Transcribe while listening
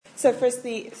So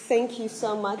firstly, thank you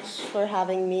so much for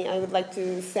having me. I would like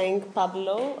to thank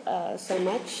Pablo so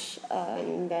much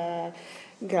and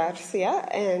Garcia,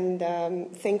 and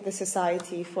thank the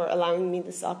Society for allowing me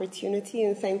this opportunity,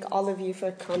 and thank all of you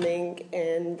for coming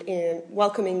and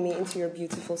welcoming me into your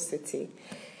beautiful city.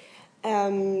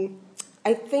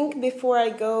 I think before I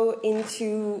go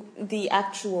into the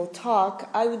actual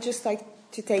talk, I would just like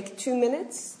to take 2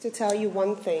 minutes to tell you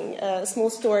one thing, a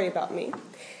small story about me.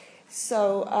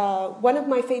 So one of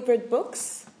my favorite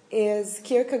books is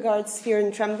Kierkegaard's Fear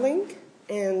and Trembling,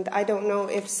 and I don't know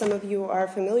if some of you are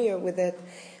familiar with it,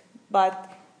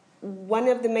 but one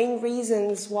of the main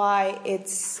reasons why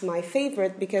it's my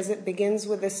favorite, because it begins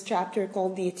with this chapter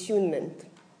called The Attunement.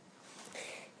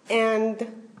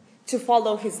 And to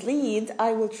follow his lead,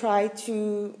 I will try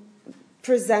to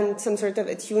present some sort of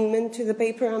attunement to the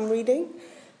paper I'm reading.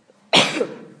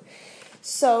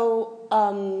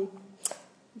 So,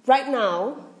 right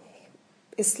now,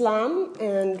 Islam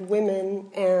and women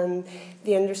and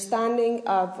the understanding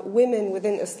of women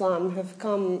within Islam have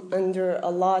come under a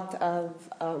lot of,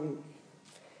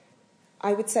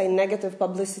 I would say, negative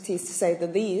publicity, to say the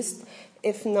least,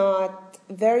 if not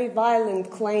very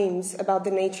violent claims about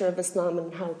the nature of Islam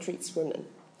and how it treats women.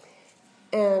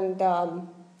 And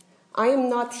I am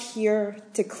not here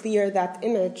to clear that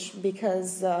image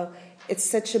because it's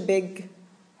such a big...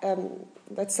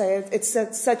 let's say it's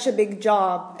such a big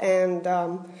job, and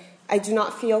I do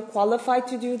not feel qualified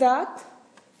to do that.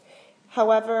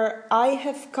 However, I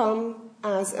have come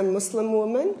as a Muslim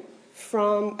woman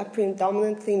from a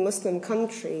predominantly Muslim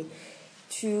country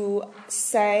to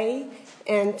say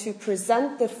and to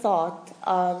present the thought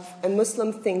of a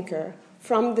Muslim thinker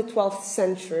from the 12th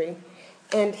century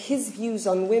and his views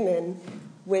on women,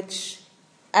 which,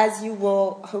 as you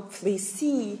will hopefully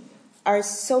see, are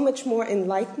so much more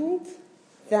enlightened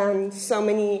than so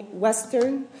many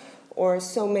Western or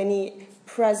so many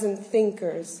present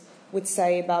thinkers would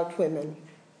say about women.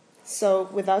 So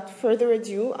without further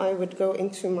ado, I would go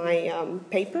into my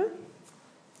paper.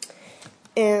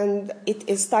 And it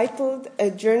is titled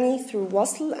A Journey Through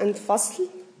Wasl and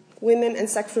Fasl, Women and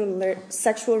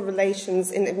Sexual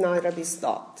Relations in Ibn Arabi's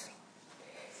Thought.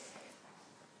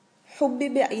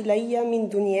 حبب إلي من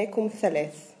دنياكم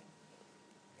ثلاث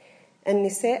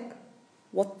النساء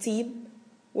والطيب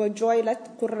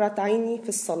وجعلت قرة عيني في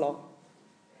الصلاة.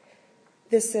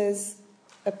 This is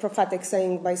a prophetic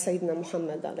saying by Sayyidina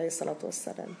Muhammad alayhi salatu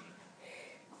wassalam.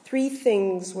 3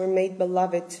 things were made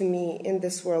beloved to me in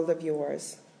this world of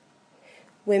yours: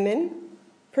 women,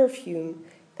 perfume,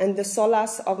 and the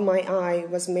solace of my eye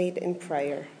was made in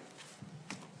prayer.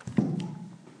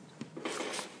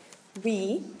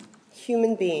 We,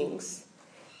 human beings,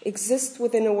 exist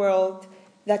within a world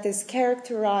that is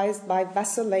characterized by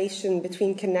vacillation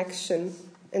between connection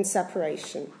and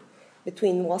separation,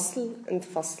 between wasl and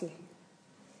fasl.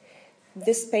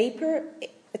 This paper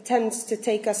attempts to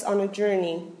take us on a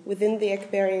journey within the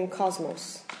Akbarian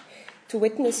cosmos, to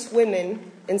witness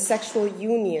women and sexual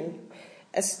union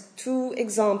as 2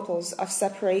 examples of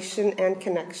separation and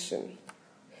connection.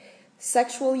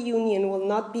 Sexual union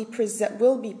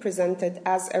will be presented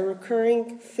as a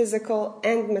recurring physical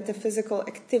and metaphysical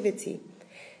activity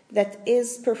that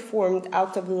is performed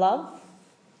out of love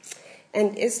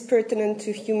and is pertinent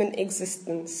to human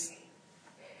existence.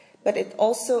 But it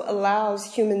also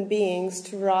allows human beings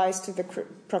to rise to the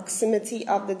proximity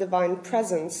of the divine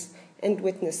presence and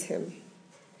witness him.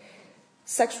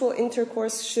 Sexual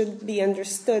intercourse should be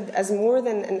understood as more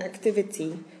than an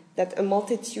activity that a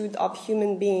multitude of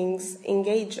human beings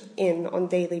engage in on a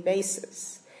daily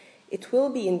basis. It will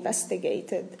be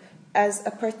investigated as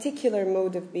a particular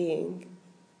mode of being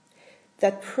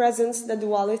that presents the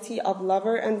duality of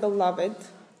lover and beloved.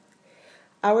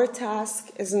 Our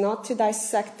task is not to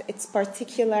dissect its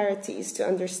particularities to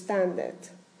understand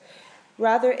it.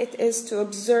 Rather, it is to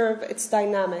observe its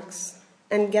dynamics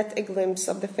and get a glimpse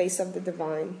of the face of the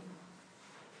divine.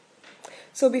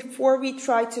 So before we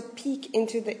try to peek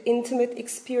into the intimate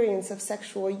experience of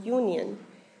sexual union,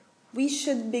 we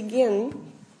should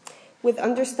begin with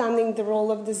understanding the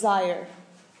role of desire,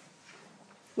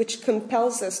 which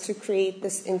compels us to create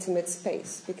this intimate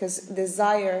space, because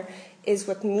desire is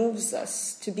what moves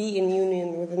us to be in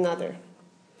union with another.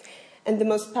 And the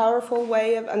most powerful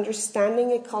way of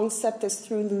understanding a concept is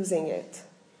through losing it.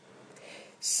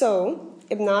 So,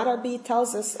 Ibn Arabi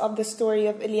tells us of the story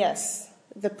of Ilyas,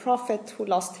 the prophet who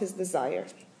lost his desire.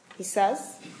 He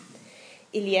says,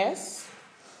 Ilyas,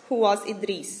 who was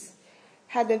Idris,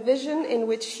 had a vision in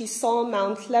which he saw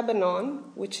Mount Lebanon,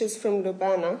 which is from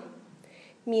Lubana,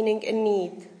 meaning a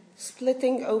need,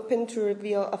 splitting open to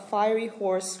reveal a fiery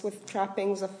horse with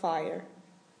trappings of fire.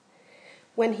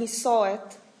 When he saw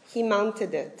it, he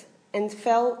mounted it, and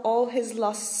fell all his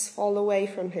lusts fall away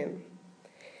from him.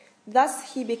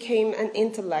 Thus he became an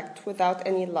intellect without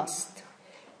any lust,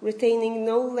 retaining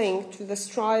no link to the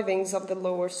strivings of the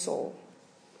lower soul.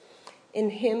 In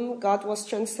him God was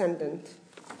transcendent,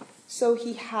 so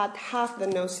he had half the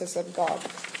gnosis of God.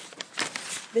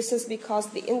 This is because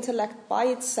the intellect by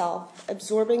itself,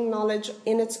 absorbing knowledge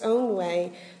in its own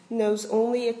way, knows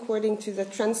only according to the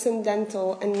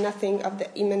transcendental and nothing of the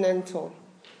immanental.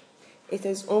 It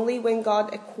is only when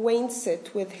God acquaints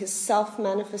it with his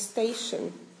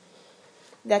self-manifestation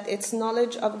that its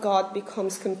knowledge of God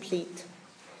becomes complete,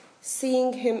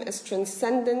 seeing him as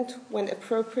transcendent when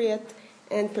appropriate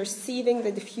and perceiving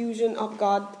the diffusion of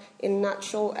God in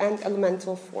natural and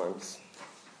elemental forms.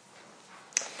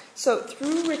 So,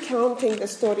 through recounting the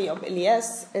story of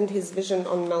Ilyas and his vision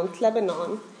on Mount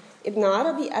Lebanon, Ibn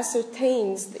Arabi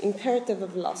ascertains the imperative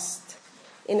of lust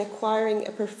in acquiring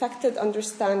a perfected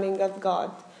understanding of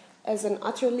God as an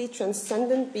utterly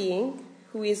transcendent being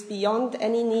who is beyond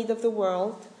any need of the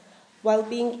world, while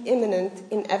being immanent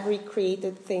in every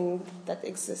created thing that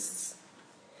exists.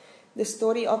 The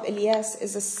story of Ilyas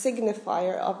is a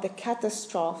signifier of the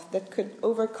catastrophe that could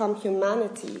overcome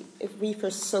humanity if we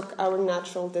forsook our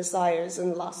natural desires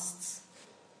and lusts.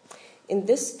 In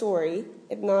this story,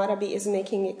 Ibn Arabi is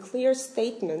making a clear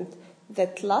statement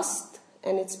that lust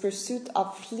and its pursuit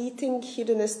of fleeting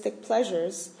hedonistic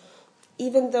pleasures,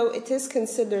 even though it is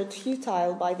considered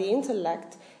futile by the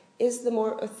intellect, is the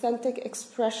more authentic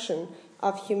expression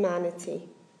of humanity.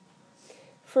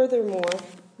 Furthermore,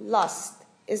 lust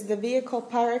is the vehicle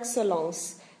par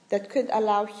excellence that could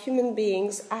allow human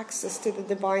beings access to the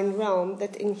divine realm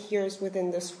that inheres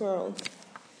within this world.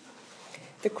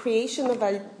 The creation of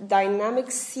a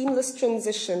dynamic, seamless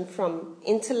transition from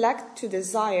intellect to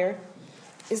desire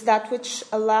is that which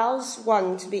allows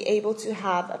one to be able to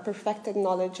have a perfected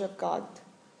knowledge of God.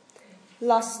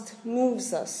 Lust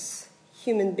moves us,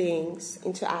 human beings,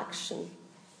 into action,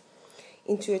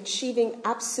 into achieving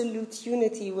absolute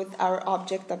unity with our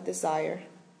object of desire.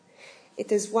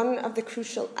 It is one of the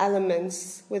crucial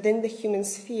elements within the human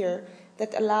sphere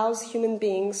that allows human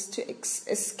beings to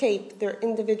escape their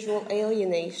individual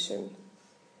alienation.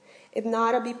 Ibn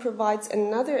Arabi provides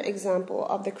another example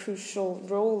of the crucial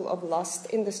role of lust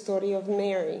in the story of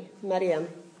Mary, Maryam,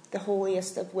 the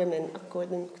holiest of women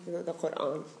according to the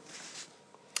Quran.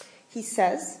 He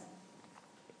says,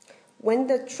 when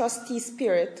the trustee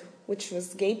spirit, which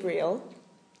was Gabriel,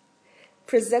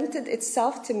 presented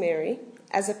itself to Mary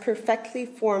as a perfectly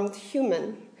formed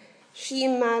human, she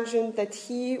imagined that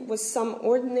he was some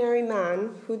ordinary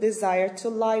man who desired to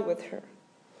lie with her.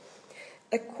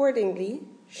 Accordingly,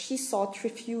 she sought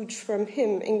refuge from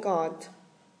him in God,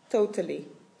 totally,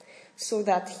 so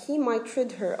that he might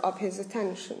rid her of his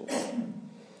attentions,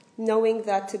 knowing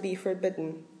that to be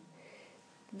forbidden.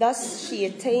 Thus she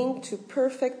attained to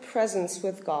perfect presence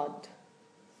with God,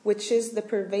 which is the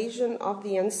pervasion of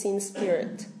the unseen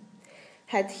spirit.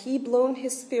 Had he blown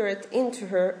his spirit into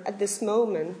her at this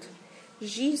moment,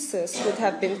 Jesus would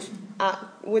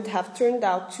have turned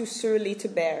out too surly to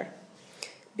bear,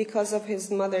 because of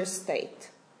his mother's state.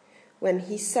 When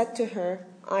he said to her,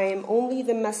 I am only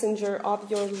the messenger of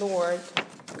your Lord,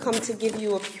 come to give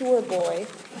you a pure boy,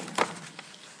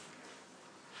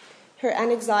 her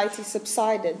anxiety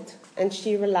subsided and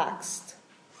she relaxed.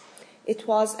 It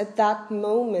was at that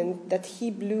moment that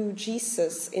he blew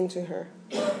Jesus into her.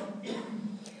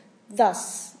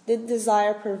 Thus did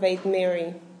desire pervade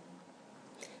Mary.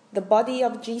 The body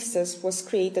of Jesus was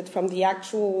created from the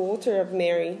actual water of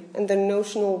Mary and the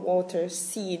notional water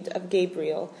seed of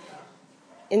Gabriel,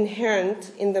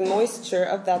 inherent in the moisture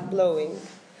of that blowing,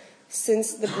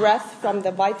 since the breath from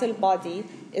the vital body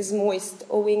is moist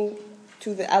owing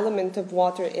to the element of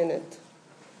water in it.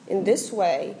 In this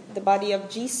way, the body of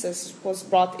Jesus was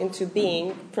brought into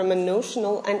being from a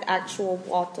notional and actual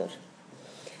water,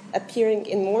 appearing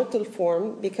in mortal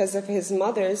form because of his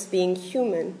mother's being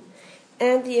human,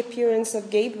 and the appearance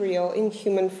of Gabriel in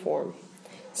human form,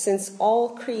 since all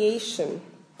creation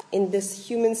in this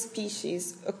human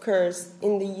species occurs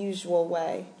in the usual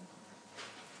way.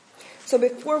 So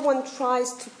before one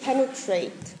tries to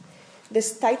penetrate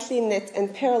this tightly knit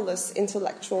and perilous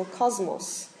intellectual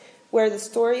cosmos, where the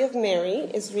story of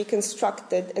Mary is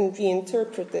reconstructed and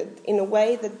reinterpreted in a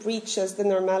way that breaches the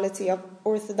normality of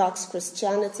Orthodox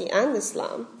Christianity and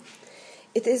Islam,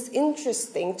 it is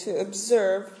interesting to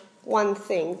observe one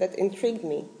thing that intrigued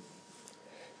me.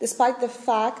 Despite the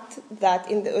fact that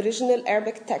in the original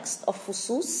Arabic text of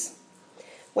Fusus,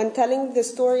 when telling the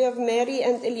story of Mary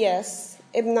and Ilyas,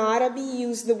 Ibn Arabi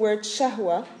used the word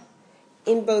shahwa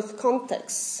in both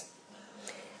contexts.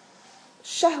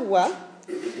 Shahwa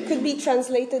could be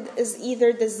translated as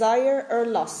either desire or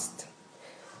lust.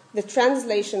 The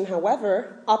translation,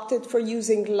 however, opted for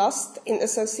using lust in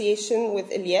association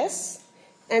with Ilyas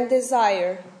and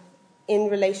desire in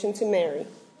relation to Mary.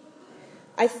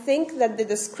 I think that the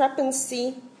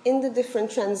discrepancy in the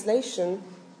different translation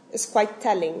is quite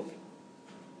telling.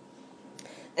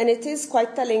 And it is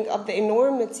quite telling of the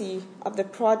enormity of the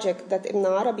project that Ibn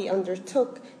Arabi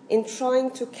undertook in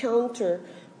trying to counter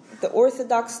the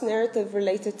orthodox narrative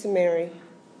related to Mary,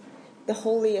 the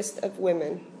holiest of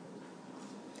women.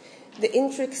 The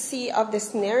intricacy of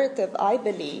this narrative, I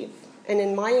believe, and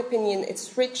in my opinion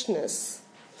its richness,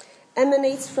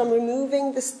 emanates from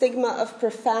removing the stigma of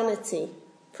profanity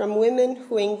from women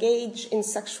who engage in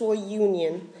sexual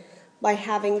union by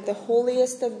having the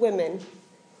holiest of women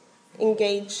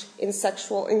engage in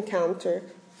sexual encounter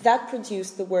that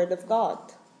produced the Word of God.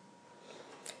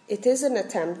 It is an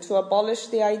attempt to abolish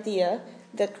the idea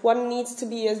that one needs to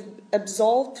be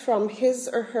absolved from his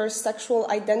or her sexual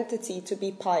identity to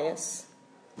be pious,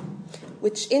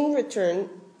 which in return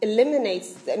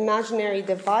eliminates the imaginary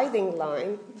dividing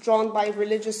line drawn by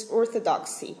religious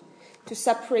orthodoxy to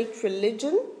separate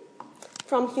religion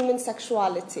from human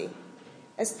sexuality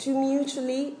as two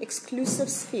mutually exclusive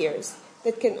spheres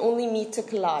that can only meet to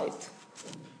collide.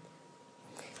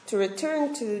 To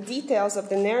return to the details of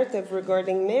the narrative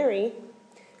regarding Mary,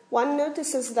 one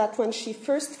notices that when she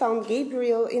first found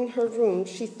Gabriel in her room,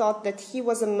 she thought that he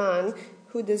was a man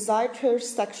who desired her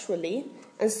sexually,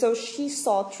 and so she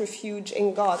sought refuge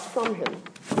in God from him.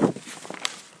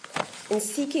 In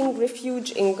seeking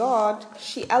refuge in God,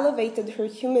 she elevated her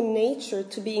human nature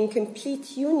to be in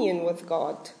complete union with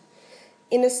God,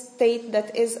 in a state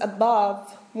that is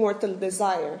above mortal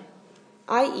desire,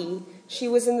 i.e., she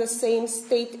was in the same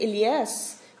state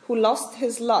Ilyas, who lost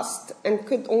his lust and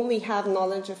could only have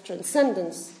knowledge of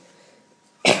transcendence.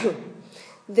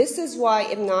 This is why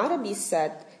Ibn Arabi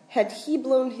said, had he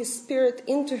blown his spirit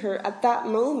into her at that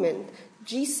moment,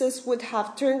 Jesus would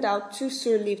have turned out too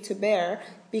sorely to bear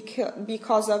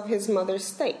because of his mother's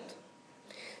state.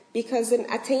 Because in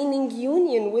attaining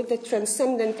union with the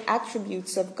transcendent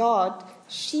attributes of God,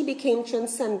 she became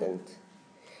transcendent.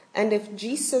 And if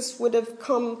Jesus would have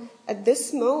come at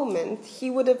this moment, he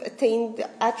would have attained the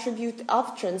attribute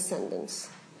of transcendence.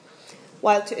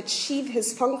 While to achieve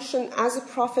his function as a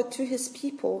prophet to his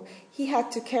people, he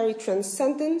had to carry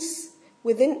transcendence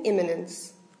within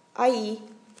immanence, i.e.,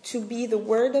 to be the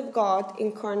Word of God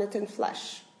incarnate in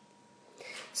flesh.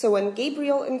 So when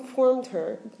Gabriel informed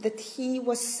her that he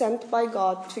was sent by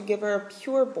God to give her a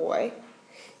pure boy,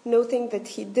 noting that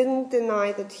he didn't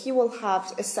deny that he will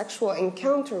have a sexual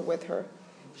encounter with her,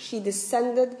 she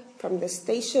descended from the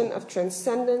station of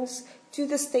transcendence to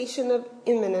the station of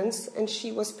immanence, and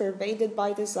she was pervaded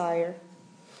by desire.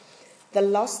 The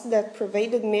lust that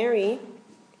pervaded Mary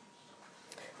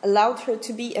allowed her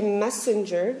to be a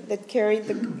messenger that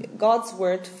carried God's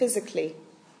word physically.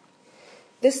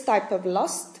 This type of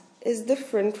lust is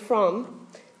different from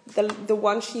the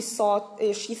one she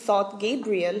thought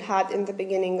Gabriel had in the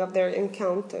beginning of their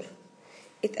encounter.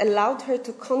 It allowed her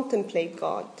to contemplate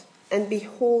God and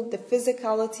behold the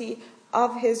physicality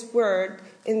of his word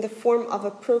in the form of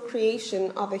a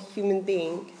procreation of a human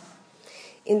being,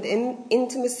 in the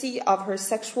intimacy of her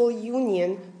sexual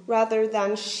union rather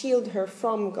than shield her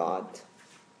from God.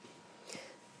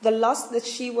 The lust that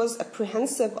she was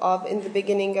apprehensive of in the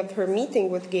beginning of her meeting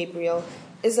with Gabriel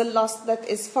is a lust that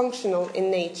is functional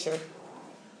in nature.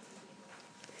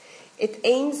 It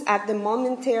aims at the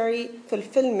momentary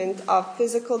fulfillment of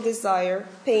physical desire,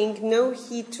 paying no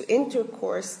heed to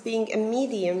intercourse, being a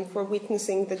medium for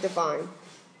witnessing the divine.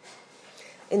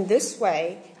 In this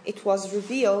way, it was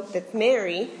revealed that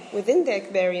Mary, within the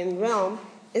Akbarian realm,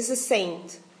 is a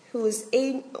saint who is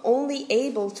only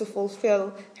able to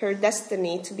fulfill her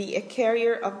destiny to be a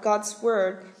carrier of God's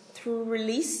word through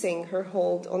releasing her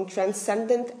hold on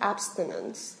transcendent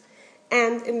abstinence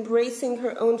and embracing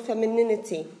her own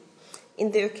femininity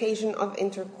in the occasion of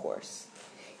intercourse,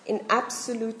 in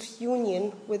absolute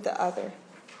union with the other.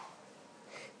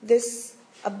 This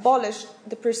abolished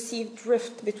the perceived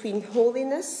rift between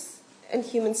holiness and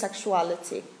human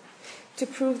sexuality, to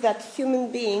prove that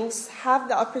human beings have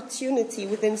the opportunity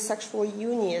within sexual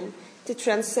union to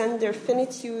transcend their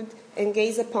finitude and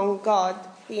gaze upon God,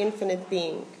 the infinite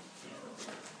being.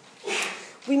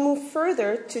 We move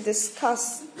further to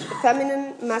discuss the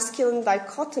feminine-masculine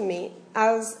dichotomy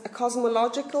as a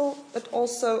cosmological but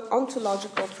also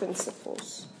ontological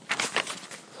principles.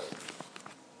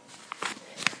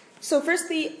 So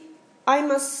firstly, I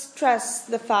must stress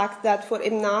the fact that for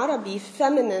Ibn Arabi,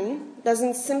 feminine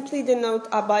doesn't simply denote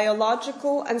a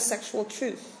biological and sexual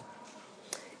truth.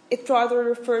 It rather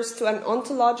refers to an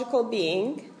ontological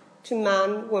being, to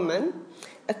man, woman,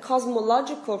 a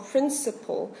cosmological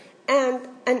principle, and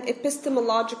an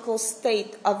epistemological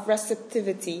state of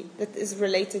receptivity that is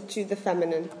related to the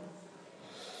feminine.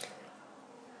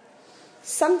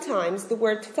 Sometimes the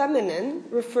word feminine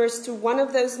refers to one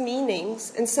of those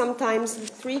meanings, and sometimes the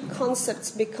three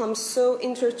concepts become so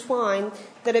intertwined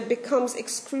that it becomes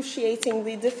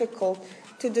excruciatingly difficult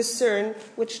to discern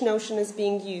which notion is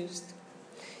being used.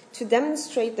 To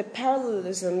demonstrate the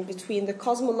parallelism between the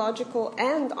cosmological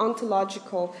and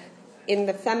ontological in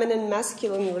the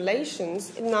feminine-masculine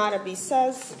relations, Ibn Arabi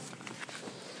says,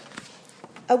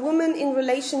 a woman in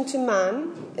relation to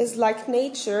man is like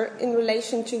nature in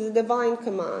relation to the divine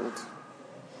command.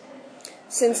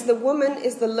 Since the woman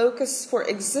is the locus for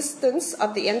existence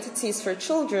of the entities for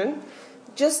children,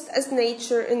 just as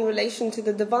nature in relation to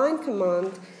the divine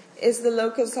command is the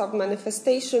locus of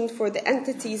manifestation for the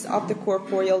entities of the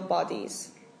corporeal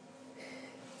bodies.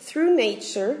 Through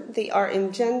nature, they are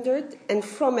engendered, and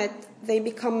from it, they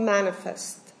become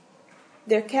manifest.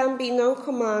 There can be no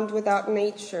command without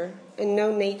nature, and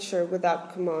no nature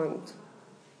without command.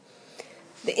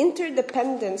 The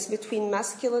interdependence between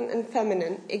masculine and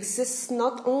feminine exists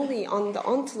not only on the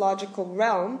ontological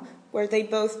realm, where they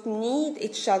both need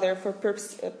each other for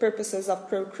purposes of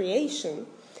procreation,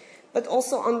 but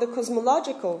also on the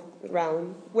cosmological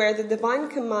realm, where the divine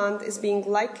command is being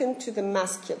likened to the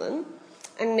masculine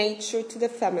and nature to the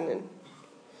feminine.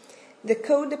 The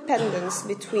codependence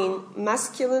between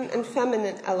masculine and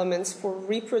feminine elements for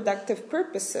reproductive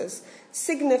purposes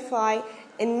signify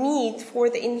a need for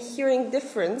the inherent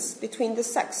difference between the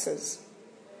sexes,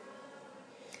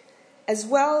 as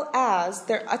well as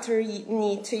their utter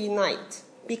need to unite,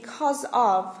 because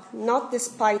of, not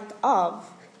despite of,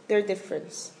 their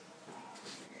difference.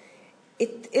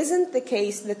 It isn't the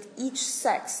case that each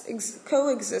sex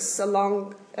coexists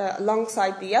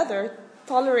alongside the other,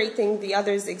 tolerating the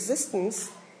other's existence.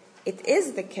 It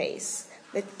is the case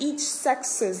that each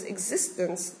sex's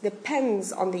existence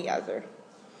depends on the other,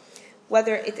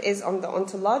 whether it is on the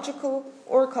ontological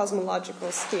or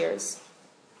cosmological spheres.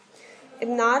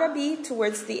 Ibn Arabi,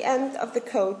 towards the end of the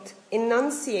quote,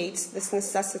 enunciates this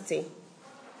necessity.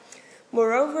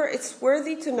 Moreover, it's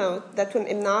worthy to note that when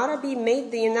Ibn Arabi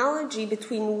made the analogy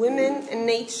between women and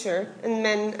nature and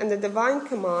men and the divine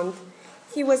command,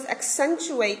 he was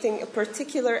accentuating a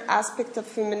particular aspect of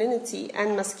femininity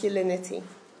and masculinity.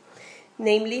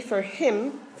 Namely, for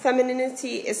him,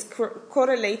 femininity is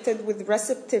correlated with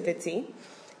receptivity,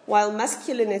 while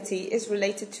masculinity is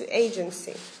related to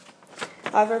agency.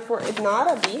 However, for Ibn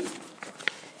Arabi,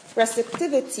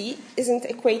 receptivity isn't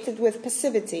equated with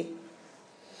passivity.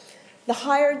 The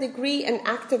higher degree and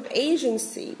active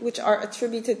agency which are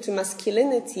attributed to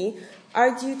masculinity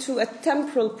are due to a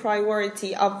temporal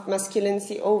priority of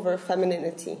masculinity over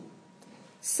femininity,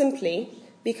 simply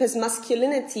because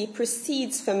masculinity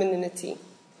precedes femininity.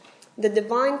 The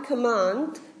divine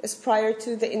command is prior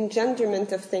to the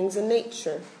engenderment of things in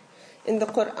nature. In the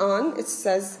Quran, it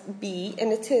says, be,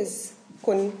 and it is,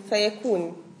 kun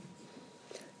fayakun.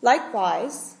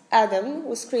 Likewise, Adam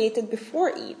was created before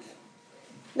Eve.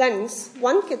 Thence,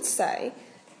 one could say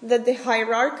that the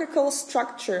hierarchical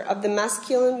structure of the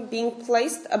masculine being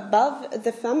placed above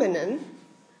the feminine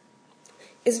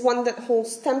is one that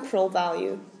holds temporal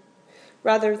value,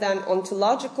 rather than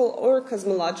ontological or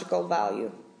cosmological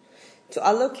value. To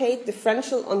allocate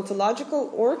differential ontological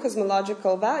or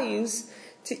cosmological values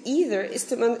to either is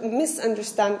to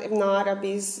misunderstand Ibn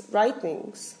Arabi's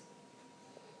writings.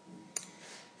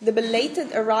 The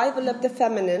belated arrival of the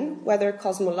feminine, whether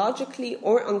cosmologically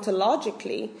or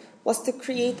ontologically, was to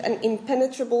create an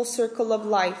impenetrable circle of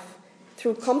life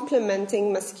through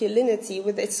complementing masculinity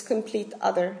with its complete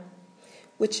other,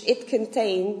 which it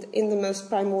contained in the most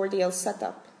primordial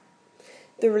setup.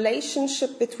 The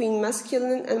relationship between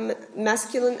masculine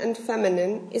and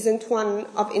feminine isn't one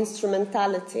of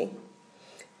instrumentality.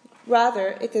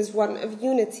 Rather, it is one of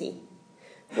unity,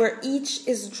 where each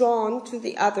is drawn to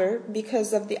the other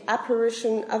because of the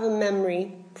apparition of a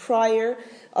memory prior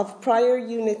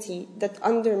unity that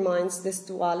undermines this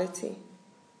duality.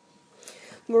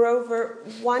 Moreover,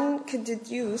 one could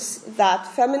deduce that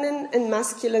feminine and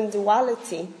masculine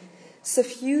duality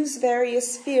suffuse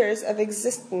various spheres of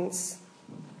existence.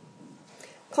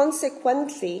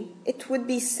 Consequently, it would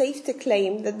be safe to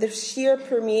claim that the sheer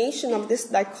permeation of this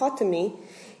dichotomy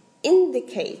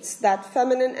indicates that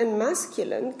feminine and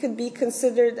masculine could be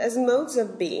considered as modes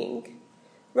of being,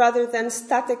 rather than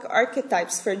static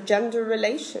archetypes for gender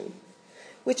relation,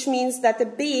 which means that a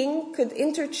being could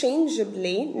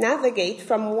interchangeably navigate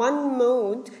from one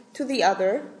mode to the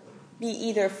other, be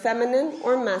either feminine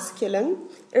or masculine,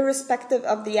 irrespective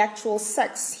of the actual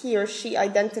sex he or she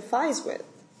identifies with.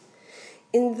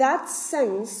 In that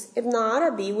sense, Ibn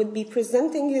Arabi would be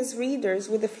presenting his readers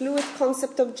with a fluid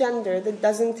concept of gender that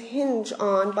doesn't hinge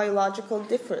on biological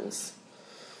difference.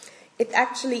 It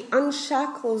actually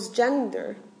unshackles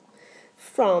gender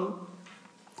from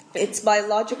its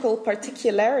biological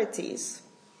particularities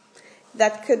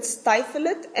that could stifle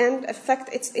it and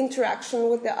affect its interaction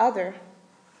with the other.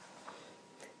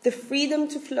 The freedom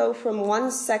to flow from one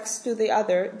sex to the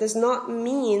other does not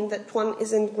mean that one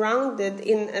isn't grounded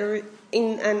in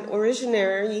an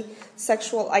originary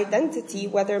sexual identity,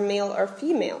 whether male or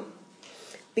female.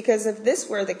 Because if this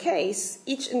were the case,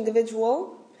 each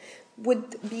individual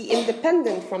would be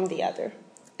independent from the other,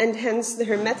 and hence the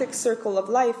hermetic circle of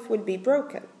life would be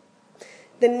broken.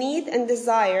 The need and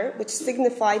desire, which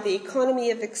signify the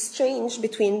economy of exchange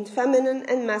between feminine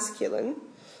and masculine,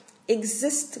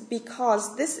 exist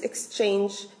because this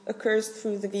exchange occurs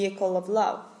through the vehicle of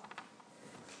love.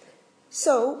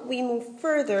 So we move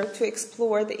further to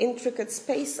explore the intricate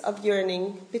space of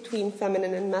yearning between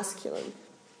feminine and masculine.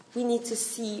 We need to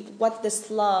see what this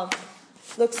love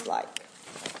looks like,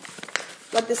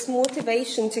 what this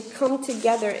motivation to come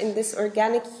together in this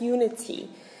organic unity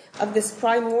of this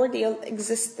primordial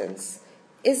existence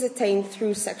is attained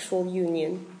through sexual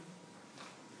union.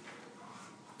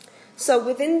 So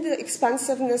within the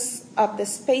expansiveness of the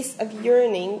space of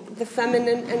yearning, the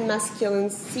feminine and masculine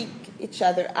seek each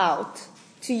other out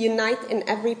to unite in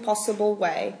every possible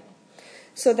way,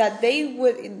 so that they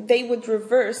would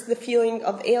reverse the feeling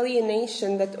of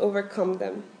alienation that overcome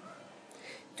them.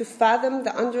 To fathom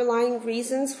the underlying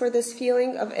reasons for this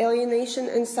feeling of alienation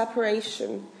and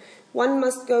separation, one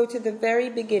must go to the very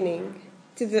beginning,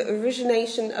 to the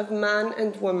origination of man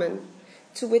and woman,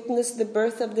 to witness the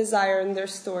birth of desire in their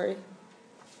story.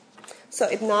 So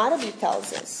Ibn Arabi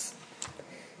tells us,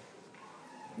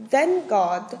 then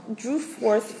God drew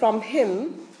forth from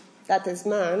him, that is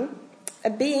man, a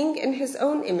being in his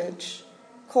own image,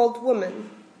 called woman.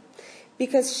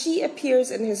 Because she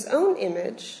appears in his own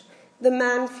image, the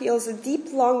man feels a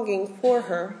deep longing for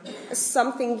her, as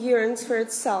something yearns for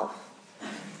itself,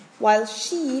 while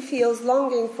she feels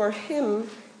longing for him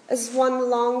as one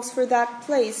longs for that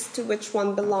place to which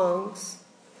one belongs.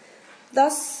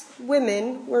 Thus,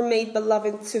 women were made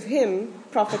beloved to him,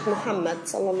 Prophet Muhammad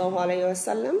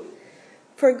ﷺ,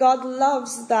 for God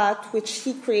loves that which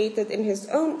he created in his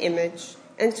own image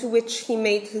and to which he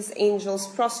made his angels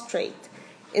prostrate,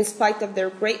 in spite of their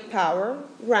great power,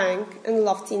 rank, and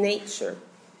lofty nature.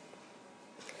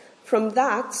 From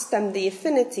that stemmed the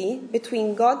affinity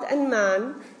between God and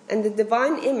man, and the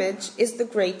divine image is the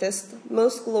greatest,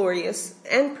 most glorious,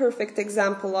 and perfect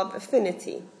example of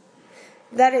affinity.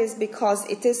 That is because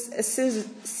it is a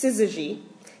syzygy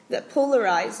that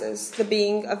polarizes the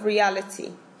being of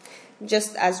reality,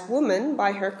 just as woman,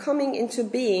 by her coming into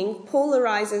being,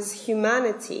 polarizes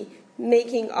humanity,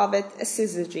 making of it a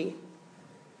syzygy.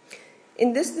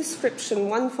 In this description,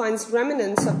 one finds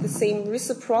remnants of the same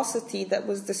reciprocity that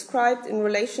was described in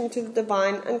relation to the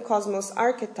divine and cosmos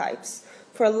archetypes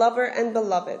for lover and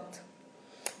beloved.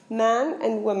 Man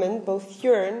and woman both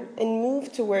yearn and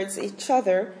move towards each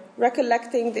other,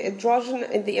 recollecting the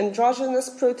androgynous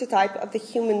prototype of the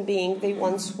human being they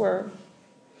once were.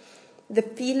 The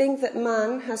feeling that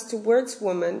man has towards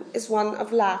woman is one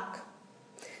of lack,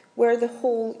 where the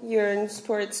whole yearns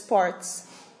for its parts,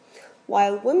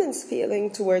 while woman's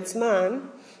feeling towards man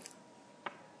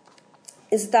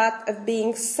is that of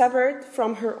being severed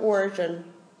from her origin,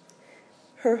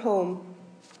 her home.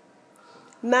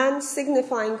 Man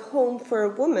signifying home for a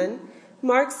woman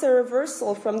marks a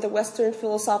reversal from the Western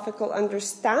philosophical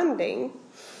understanding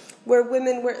where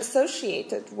women were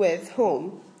associated with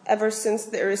home ever since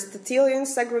the Aristotelian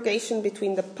segregation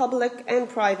between the public and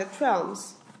private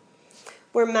realms,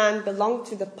 where man belonged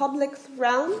to the public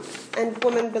realm and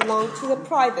woman belonged to the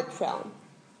private realm,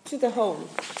 to the home.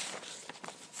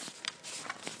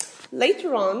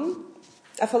 Later on,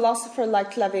 a philosopher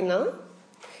like Levinas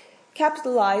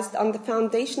capitalized on the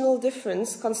foundational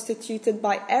difference constituted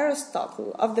by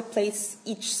Aristotle of the place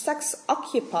each sex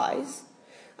occupies,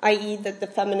 i.e. that the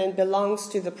feminine belongs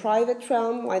to the private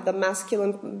realm while the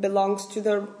masculine belongs to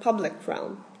the public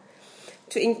realm,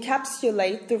 to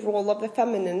encapsulate the role of the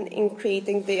feminine in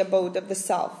creating the abode of the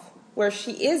self, where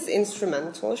she is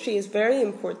instrumental, she is very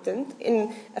important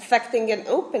in effecting an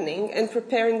opening and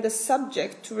preparing the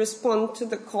subject to respond to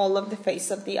the call of the face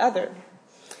of the other.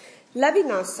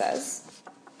 Levinas says,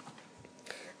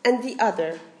 and the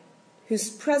other, whose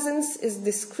presence is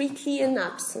discreetly in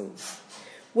absence,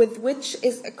 with which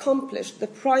is accomplished the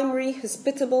primary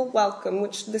hospitable welcome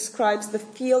which describes the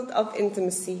field of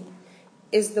intimacy,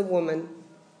 is the woman.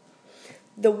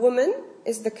 The woman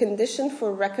is the condition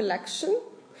for recollection,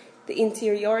 the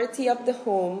interiority of the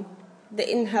home, the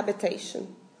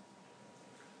inhabitation.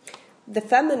 The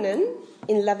feminine,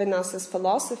 in Levinas's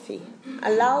philosophy,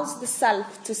 allows the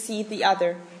self to see the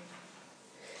other.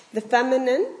 The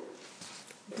feminine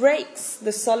breaks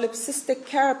the solipsistic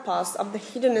carapace of the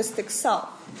hedonistic self.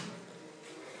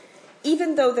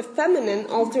 Even though the feminine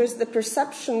alters the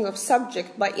perception of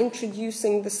subject by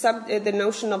introducing the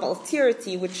notion of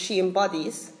alterity which she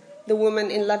embodies, the woman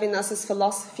in Levinas's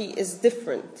philosophy is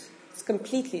different. It's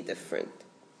completely different.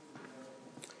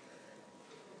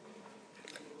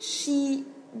 She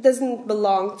doesn't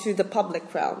belong to the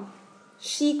public realm.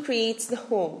 She creates the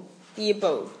home, the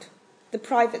abode, the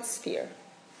private sphere.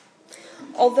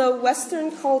 Although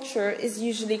Western culture is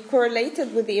usually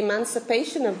correlated with the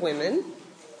emancipation of women,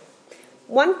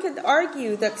 one could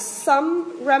argue that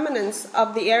some remnants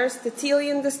of the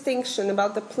Aristotelian distinction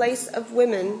about the place of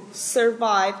women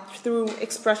survived through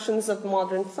expressions of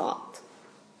modern thought.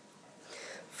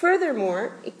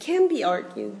 Furthermore, it can be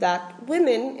argued that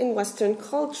women in Western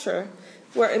culture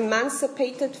were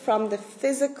emancipated from the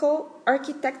physical,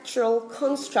 architectural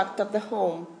construct of the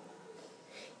home.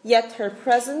 Yet her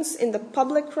presence in the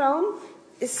public realm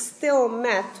is still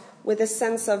met with a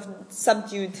sense of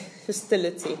subdued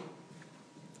hostility.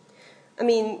 I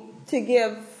mean, to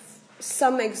give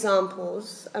some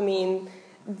examples,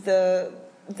 the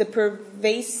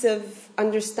pervasive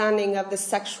understanding of the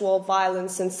sexual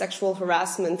violence and sexual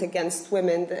harassment against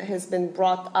women that has been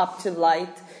brought up to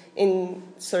light in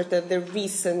sort of the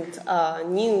recent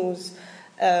news,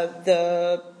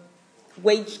 the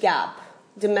wage gap,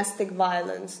 domestic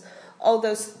violence, all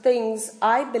those things,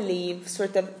 I believe,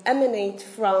 sort of emanate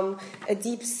from a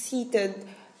deep-seated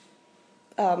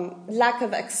lack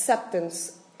of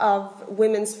acceptance of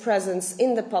women's presence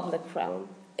in the public realm.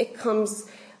 It comes,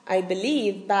 I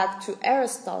believe, back to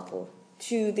Aristotle,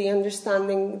 to the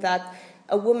understanding that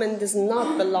a woman does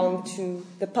not belong to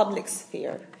the public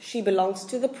sphere. She belongs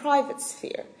to the private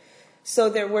sphere. So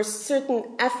there were certain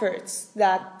efforts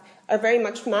that are very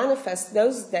much manifest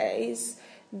those days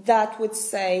that would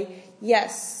say,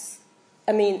 yes,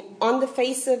 on the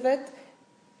face of it,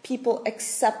 people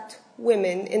accept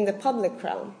women in the public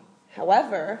realm.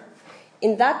 However,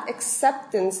 in that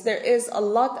acceptance, there is a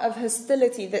lot of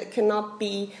hostility that cannot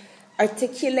be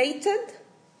articulated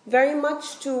very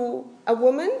much to a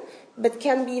woman, but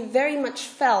can be very much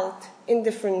felt in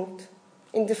different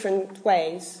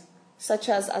ways, such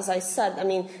as I said,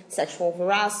 sexual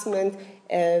harassment,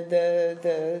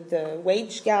 the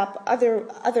wage gap,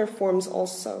 other forms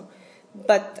also.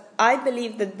 But I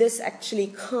believe that this actually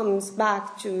comes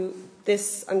back to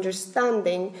this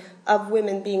understanding of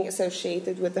women being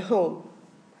associated with the home.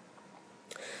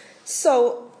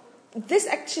 So this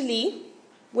actually,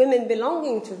 women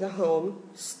belonging to the home,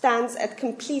 stands at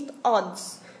complete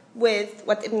odds with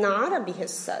what Ibn Arabi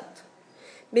has said.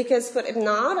 Because for Ibn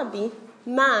Arabi,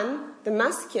 man, the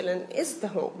masculine, is the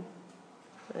home.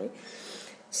 Right?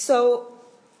 So,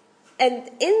 and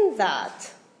in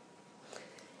that,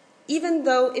 even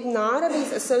though Ibn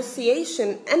Arabi's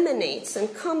association emanates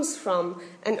and comes from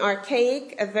an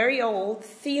archaic, a very old,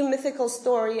 theomythical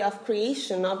story of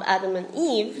creation of Adam and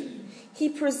Eve, he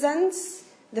presents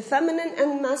the feminine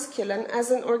and masculine as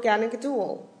an organic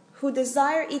dual, who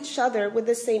desire each other with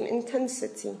the same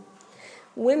intensity.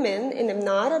 Women, in Ibn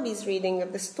Arabi's reading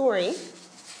of the story,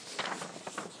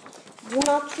 do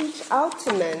not reach out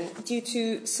to men due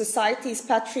to society's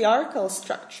patriarchal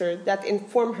structure that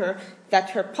inform her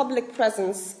that her public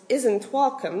presence isn't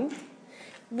welcomed.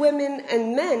 Women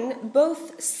and men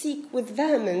both seek with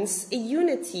vehemence a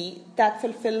unity that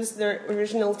fulfills their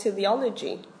original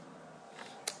teleology.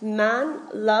 Man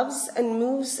loves and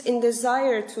moves in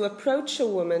desire to approach a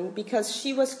woman because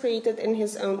she was created in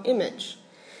his own image.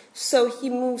 So he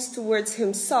moves towards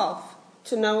himself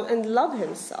to know and love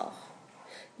himself.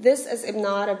 This, as Ibn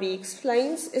Arabi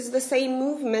explains, is the same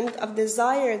movement of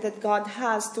desire that God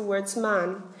has towards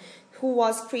man, who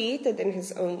was created in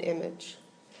his own image.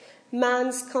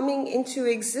 Man's coming into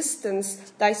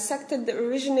existence dissected the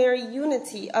originary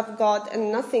unity of God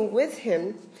and nothing with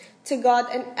him to God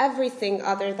and everything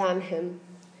other than him.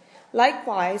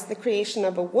 Likewise, the creation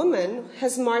of a woman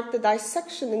has marked the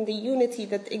dissection in the unity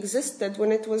that existed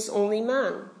when it was only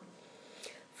man.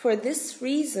 For this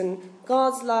reason,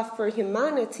 God's love for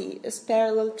humanity is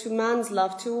parallel to man's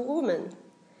love to a woman.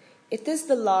 It is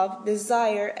the love,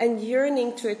 desire, and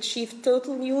yearning to achieve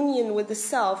total union with the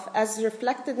self as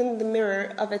reflected in the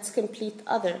mirror of its complete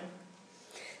other.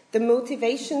 The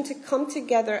motivation to come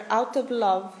together out of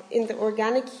love in the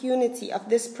organic unity of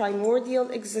this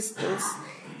primordial existence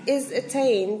is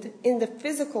attained in the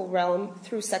physical realm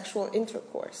through sexual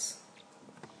intercourse.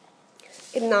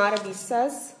 Ibn Arabi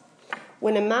says,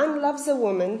 when a man loves a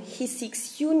woman, he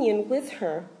seeks union with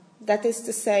her, that is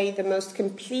to say, the most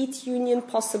complete union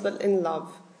possible in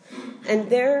love. And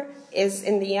there is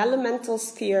in the elemental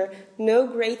sphere no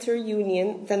greater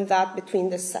union than that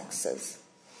between the sexes.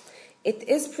 It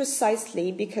is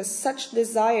precisely because such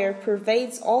desire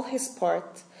pervades all his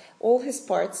parts,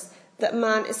 that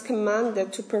man is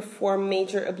commanded to perform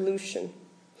major ablution.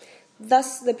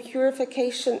 Thus the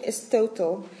purification is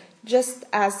total, just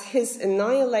as his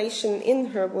annihilation in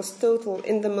her was total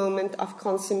in the moment of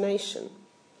consummation.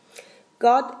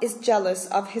 God is jealous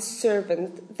of his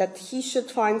servant that he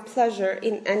should find pleasure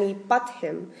in any but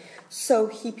him, so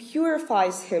he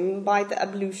purifies him by the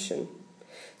ablution,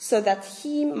 so that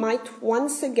he might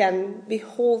once again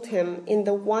behold him in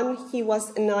the one he was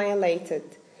annihilated,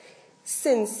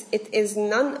 since it is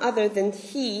none other than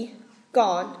he,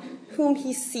 God, whom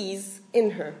he sees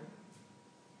in her.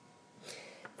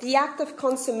 The act of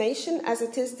consummation, as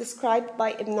it is described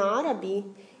by Ibn Arabi,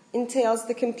 entails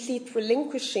the complete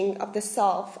relinquishing of the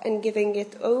self and giving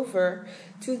it over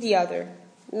to the other,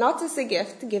 not as a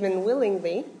gift given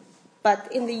willingly, but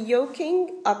in the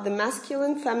yoking of the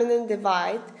masculine-feminine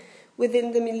divide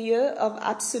within the milieu of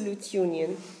absolute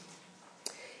union.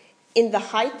 In the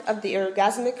height of the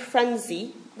orgasmic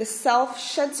frenzy, the self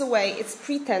sheds away its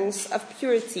pretense of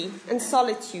purity and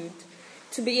solitude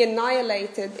to be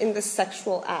annihilated in the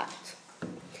sexual act.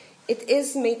 It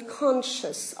is made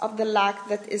conscious of the lack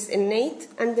that is innate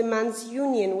and demands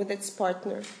union with its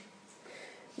partner.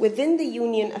 Within the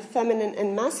union of feminine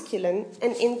and masculine,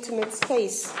 an intimate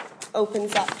space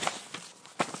opens up.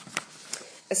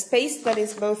 A space that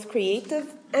is both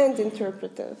creative and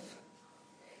interpretive.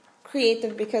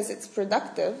 Creative because it's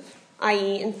productive,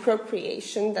 i.e. in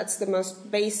procreation, that's the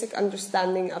most basic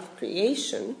understanding of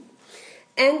creation,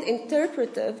 and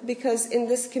interpretive because in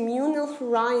this communal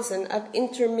horizon of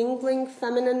intermingling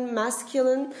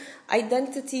feminine-masculine,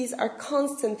 identities are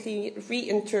constantly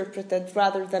reinterpreted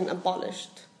rather than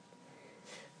abolished.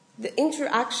 The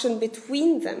interaction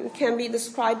between them can be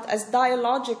described as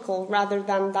dialogical rather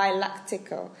than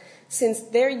dialectical. Since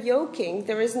their yoking,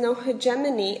 there is no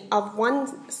hegemony of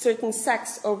one certain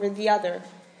sex over the other.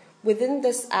 Within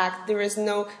this act, there is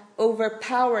no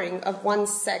overpowering of one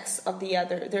sex of the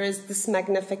other. There is this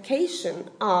magnification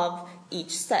of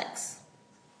each sex.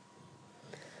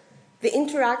 The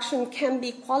interaction can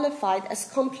be qualified as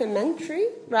complementary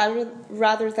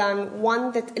rather than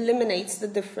one that eliminates the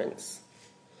difference.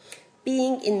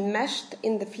 Being enmeshed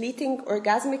in the fleeting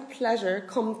orgasmic pleasure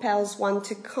compels one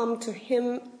to come to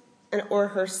him or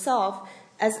herself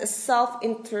as a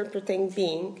self-interpreting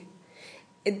being.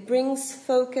 It brings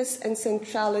focus and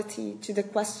centrality to the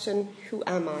question, who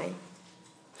am I?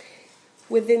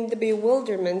 Within the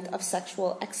bewilderment of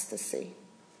sexual ecstasy.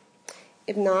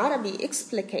 Ibn Arabi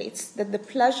explicates that the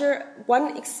pleasure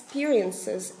one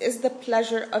experiences is the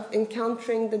pleasure of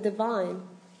encountering the divine.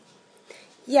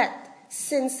 Yet,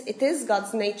 since it is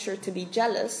God's nature to be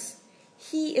jealous,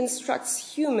 he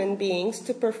instructs human beings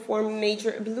to perform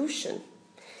major ablution,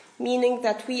 meaning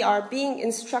that we are being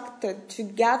instructed to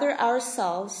gather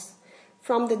ourselves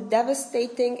from the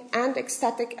devastating and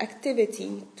ecstatic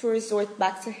activity to resort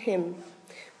back to him,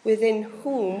 within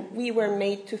whom we were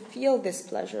made to feel this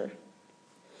pleasure.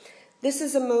 This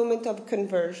is a moment of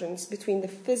convergence between the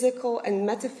physical and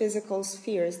metaphysical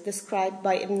spheres described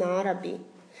by Ibn Arabi,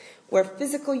 where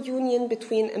physical union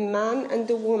between a man and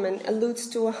a woman alludes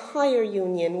to a higher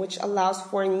union which allows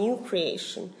for a new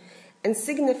creation and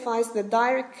signifies the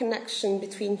direct connection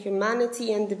between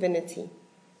humanity and divinity.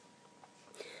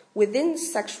 Within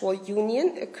sexual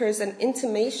union occurs an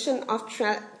intimation of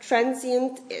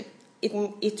transient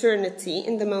eternity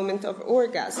in the moment of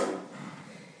orgasm.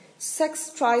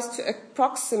 Sex tries to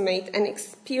approximate an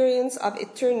experience of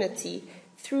eternity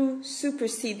through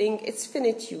superseding its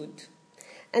finitude.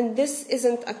 And this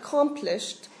isn't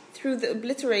accomplished through the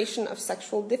obliteration of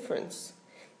sexual difference.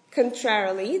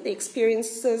 Contrarily, the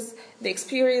experience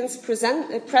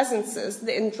presences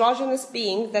the androgynous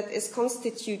being that is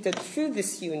constituted through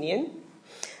this union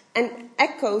and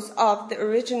echoes of the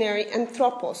originary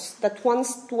anthropos that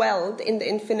once dwelled in the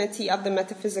infinity of the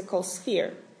metaphysical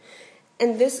sphere.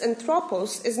 And this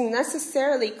anthropos is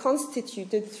necessarily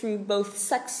constituted through both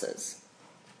sexes.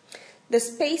 The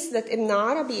space that Ibn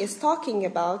Arabi is talking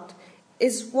about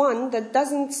is one that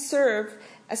doesn't serve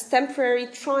as temporary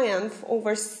triumph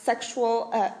over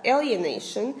sexual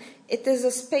alienation. It is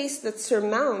a space that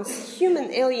surmounts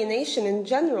human alienation in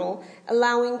general,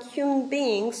 allowing human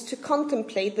beings to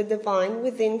contemplate the divine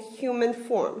within human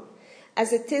form,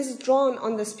 as it is drawn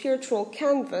on the spiritual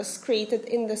canvas created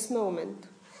in this moment.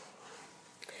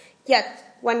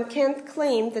 Yet, one can't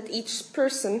claim that each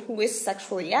person who is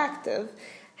sexually active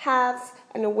has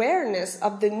an awareness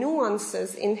of the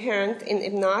nuances inherent in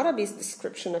Ibn Arabi's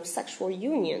description of sexual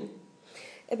union.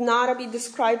 Ibn Arabi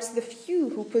describes the few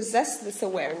who possess this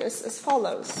awareness as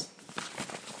follows.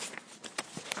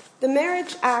 The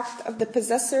marriage act of the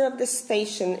possessor of this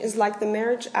station is like the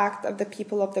marriage act of the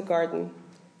people of the garden,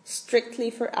 strictly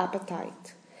for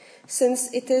appetite.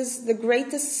 Since it is the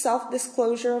greatest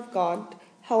self-disclosure of God,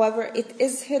 however, it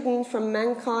is hidden from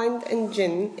mankind and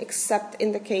jinn, except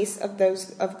in the case of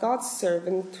those of God's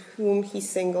servant whom he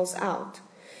singles out,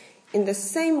 in the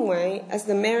same way as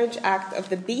the marriage act of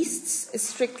the beasts is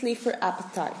strictly for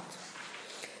appetite.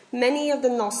 Many of the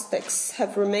Gnostics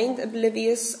have remained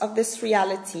oblivious of this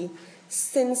reality,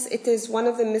 since it is one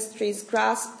of the mysteries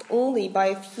grasped only by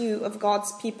a few of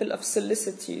God's people of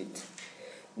solicitude.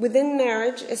 Within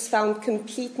marriage is found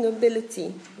complete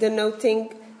nobility,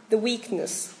 denoting the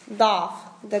weakness, da'f,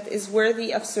 that is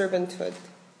worthy of servanthood.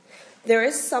 There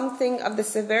is something of the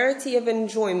severity of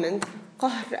enjoyment,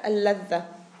 qahr al-ladha,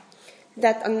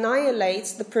 that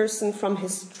annihilates the person from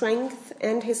his strength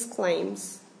and his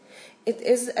claims. It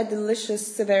is a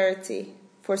delicious severity,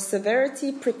 for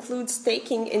severity precludes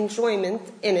taking enjoyment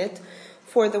in it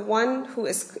for the one who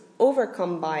is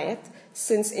overcome by it,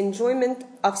 since enjoyment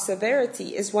of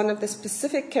severity is one of the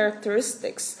specific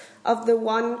characteristics of the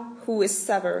one who is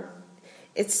sever.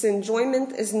 Its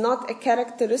enjoyment is not a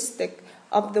characteristic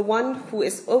of the one who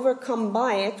is overcome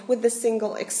by it, with the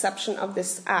single exception of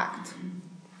this act.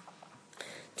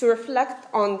 To reflect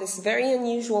on this very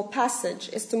unusual passage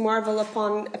is to marvel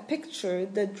upon a picture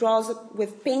that draws up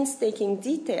with painstaking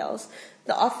details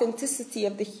the authenticity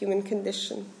of the human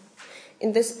condition.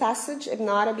 In this passage, Ibn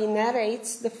Arabi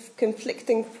narrates the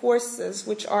conflicting forces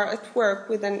which are at work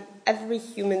within every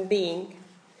human being.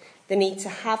 The need to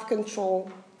have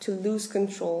control, to lose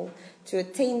control, to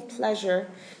attain pleasure,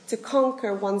 to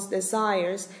conquer one's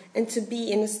desires, and to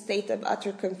be in a state of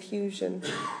utter confusion.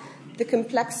 The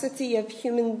complexity of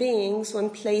human beings when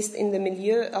placed in the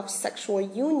milieu of sexual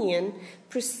union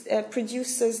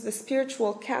produces the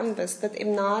spiritual canvas that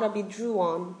Ibn Arabi drew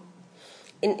on.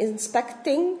 In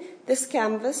inspecting this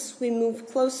canvas, we move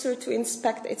closer to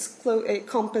inspect its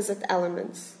composite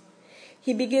elements.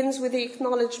 He begins with the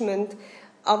acknowledgement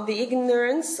of the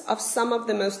ignorance of some of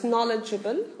the most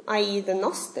knowledgeable, i.e. the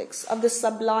Gnostics, of the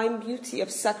sublime beauty of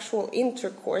sexual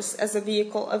intercourse as a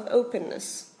vehicle of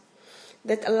openness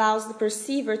that allows the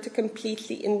perceiver to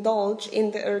completely indulge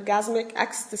in the orgasmic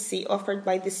ecstasy offered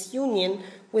by this union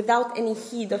without any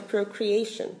heed of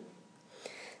procreation.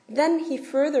 Then he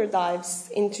further dives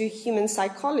into human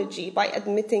psychology by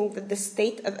admitting that the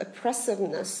state of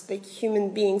oppressiveness that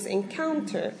human beings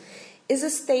encounter is a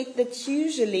state that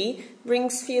usually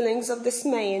brings feelings of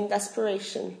dismay and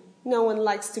desperation. No one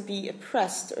likes to be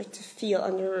oppressed or to feel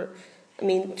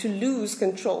to lose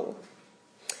control.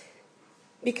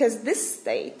 Because this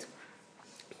state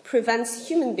prevents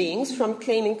human beings from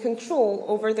claiming control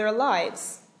over their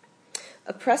lives.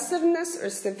 Oppressiveness or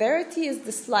severity is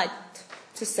disliked,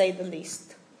 to say the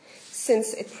least,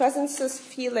 since it presents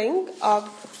feeling of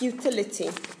futility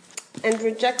and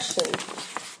rejection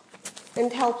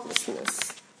and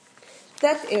helplessness.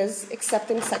 That is, except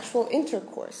in sexual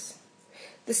intercourse.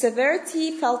 The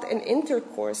severity felt in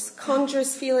intercourse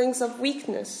conjures feelings of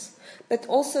weakness, but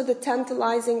also the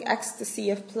tantalizing ecstasy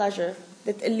of pleasure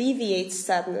that alleviates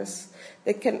sadness,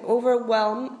 that can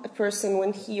overwhelm a person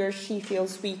when he or she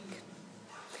feels weak.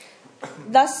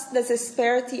 Thus, the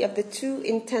disparity of the two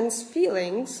intense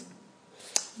feelings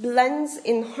blends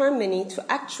in harmony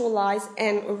to actualize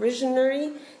an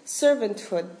originary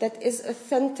servanthood that is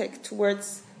authentic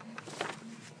towards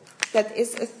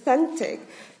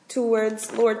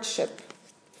lordship,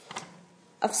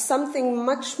 of something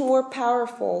much more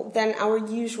powerful than our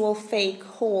usual fake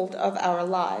hold of our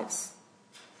lives.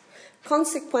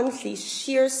 Consequently,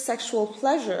 sheer sexual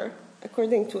pleasure,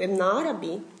 according to Ibn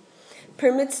Arabi,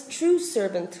 permits true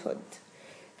servanthood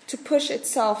to push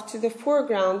itself to the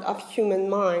foreground of human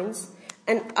minds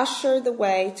and usher the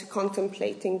way to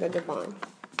contemplating the divine.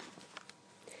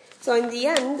 So in the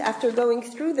end, after going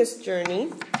through this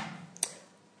journey,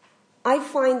 I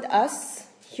find us,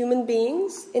 human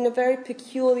beings, in a very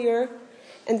peculiar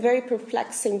and very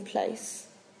perplexing place.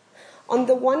 On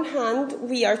the one hand,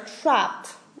 we are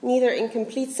trapped neither in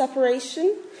complete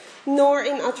separation nor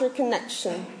in utter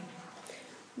connection,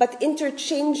 but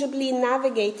interchangeably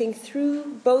navigating through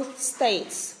both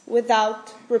states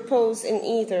without repose in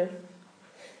either.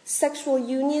 Sexual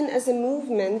union as a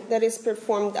movement that is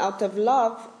performed out of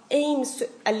love aims to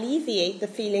alleviate the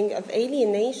feeling of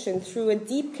alienation through a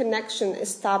deep connection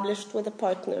established with a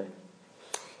partner.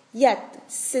 Yet,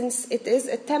 since it is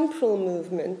a temporal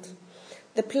movement,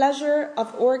 the pleasure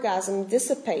of orgasm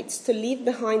dissipates to leave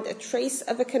behind a trace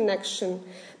of a connection,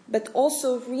 but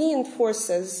also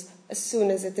reinforces, as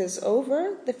soon as it is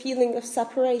over, the feeling of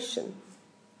separation.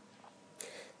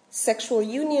 Sexual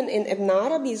union in Ibn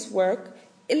Arabi's work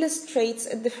illustrates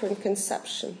a different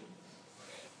conception.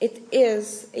 It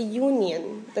is a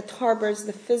union that harbors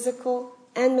the physical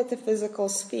and metaphysical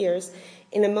spheres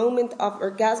in a moment of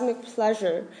orgasmic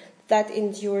pleasure that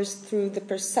endures through the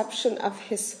perception of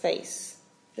his face,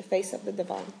 the face of the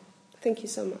divine. Thank you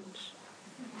so much.